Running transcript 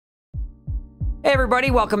Hey everybody,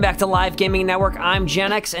 welcome back to Live Gaming Network. I'm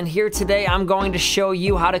GenX, and here today I'm going to show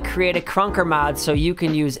you how to create a Krunker mod so you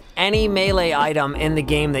can use any melee item in the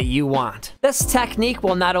game that you want. This technique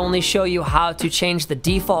will not only show you how to change the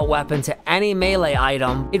default weapon to any melee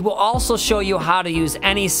item, it will also show you how to use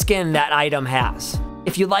any skin that item has.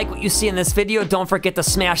 If you like what you see in this video, don't forget to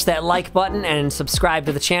smash that like button and subscribe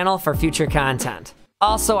to the channel for future content.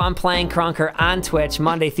 Also, I'm playing Krunker on Twitch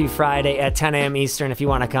Monday through Friday at 10 a.m. Eastern if you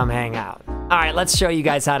want to come hang out. All right, let's show you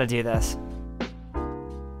guys how to do this.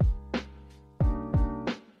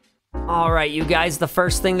 All right, you guys, the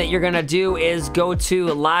first thing that you're gonna do is go to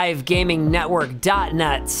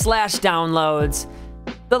livegamingnetwork.net/downloads.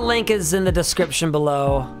 The link is in the description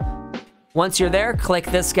below. Once you're there, click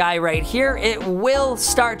this guy right here. It will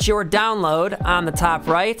start your download on the top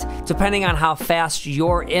right. Depending on how fast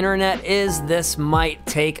your internet is, this might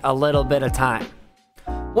take a little bit of time.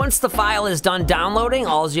 Once the file is done downloading,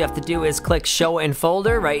 all you have to do is click Show in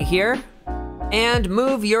Folder right here and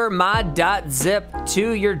move your mod.zip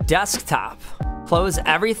to your desktop. Close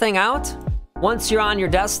everything out. Once you're on your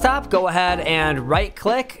desktop, go ahead and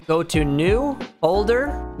right-click, go to New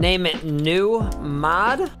Folder, name it New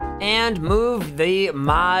Mod, and move the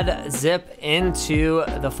mod zip into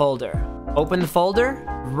the folder. Open the folder,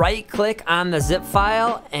 right-click on the zip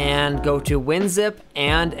file, and go to WinZip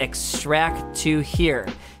and extract to here.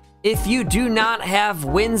 If you do not have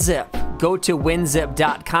WinZip, go to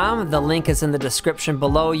winzip.com. The link is in the description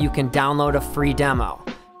below. You can download a free demo.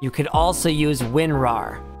 You could also use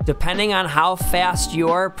WinRAR. Depending on how fast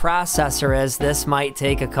your processor is, this might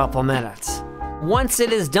take a couple minutes. Once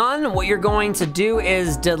it is done, what you're going to do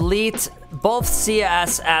is delete both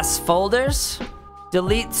CSS folders,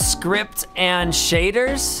 delete script and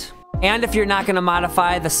shaders, and if you're not going to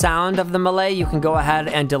modify the sound of the melee, you can go ahead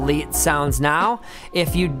and delete sounds now.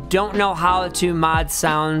 If you don't know how to mod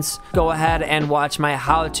sounds, go ahead and watch my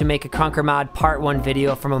How to Make a Krunker Mod Part 1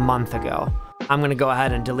 video from a month ago. I'm going to go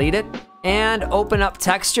ahead and delete it, and open up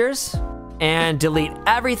textures, and delete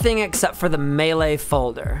everything except for the melee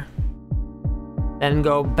folder. Then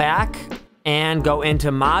go back and go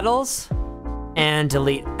into models and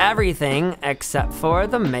delete everything except for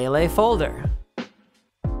the melee folder.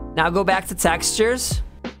 Now go back to textures.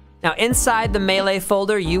 Now inside the melee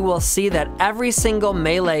folder, you will see that every single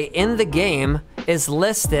melee in the game is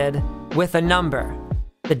listed with a number.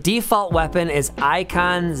 The default weapon is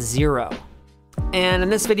icon 0. And in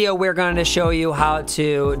this video, we're going to show you how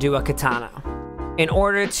to do a katana. In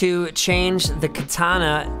order to change the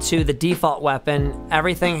katana to the default weapon,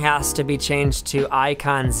 everything has to be changed to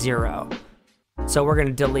icon 0. So we're going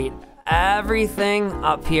to delete everything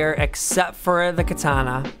up here except for the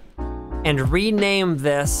katana and rename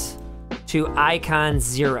this to icon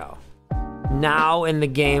 0. Now in the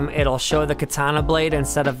game, it'll show the katana blade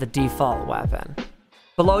instead of the default weapon.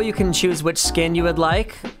 Below, you can choose which skin you would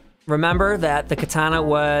like. Remember that the katana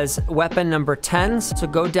was weapon number 10, so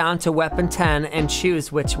go down to weapon 10 and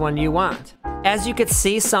choose which one you want. As you can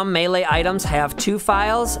see, some melee items have two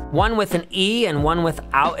files, one with an E and one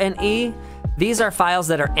without an E. These are files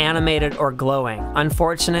that are animated or glowing.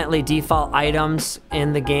 Unfortunately, default items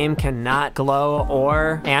in the game cannot glow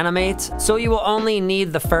or animate, so you will only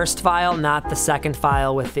need the first file, not the second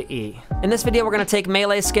file with the E. In this video, we're going to take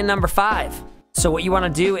melee skin number 5. So what you want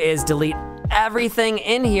to do is delete everything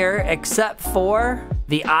in here except for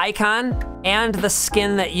the icon and the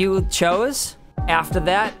skin that you chose. After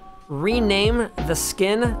that, rename the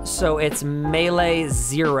skin so it's melee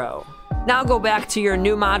 0. Now go back to your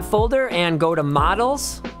new mod folder and go to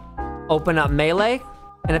models, open up melee,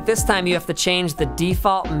 and at this time you have to change the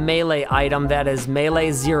default melee item that is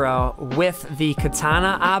melee 0 with the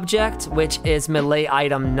katana object, which is melee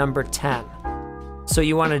item number 10. So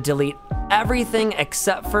you want to delete everything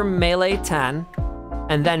except for melee 10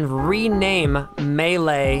 and then rename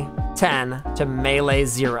melee 10 to melee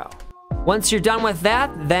 0. Once you're done with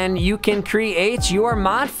that, then you can create your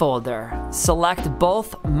mod folder. Select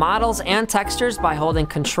both models and textures by holding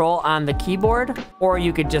Control on the keyboard, or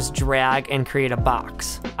you could just drag and create a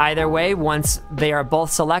box. Either way, once they are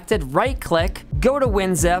both selected, right-click, go to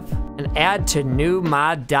WinZip, and add to new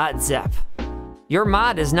mod.zip. Your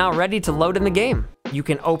mod is now ready to load in the game. You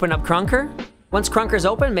can open up Krunker. Once Krunker's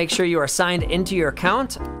open, make sure you are signed into your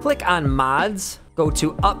account. Click on Mods, go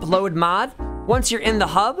to Upload Mod. Once you're in the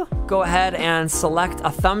hub, go ahead and select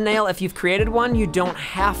a thumbnail if you've created one. You don't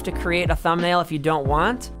have to create a thumbnail if you don't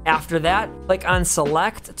want. After that, click on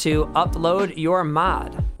Select to upload your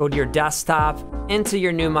mod. Go to your desktop, into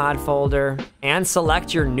your new mod folder, and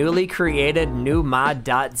select your newly created new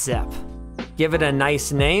mod.zip. Give it a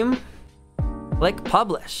nice name. Click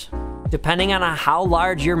Publish. Depending on how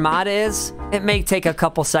large your mod is, it may take a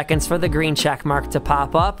couple seconds for the green check mark to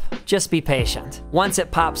pop up. Just be patient. Once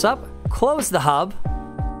it pops up, close the hub.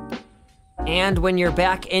 And when you're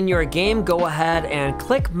back in your game, go ahead and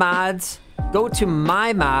click mods, go to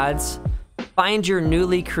my mods, find your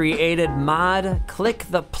newly created mod, click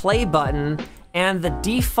the play button, and the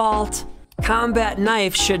default combat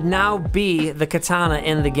knife should now be the katana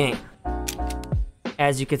in the game.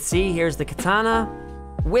 As you can see, here's the katana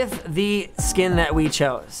with the skin that we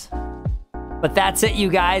chose. But that's it, you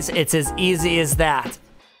guys. It's as easy as that.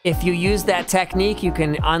 If you use that technique, you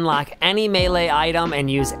can unlock any melee item and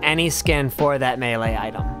use any skin for that melee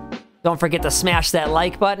item. Don't forget to smash that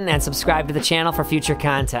like button and subscribe to the channel for future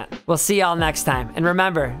content. We'll see y'all next time. And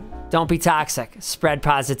remember, don't be toxic, spread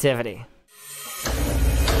positivity.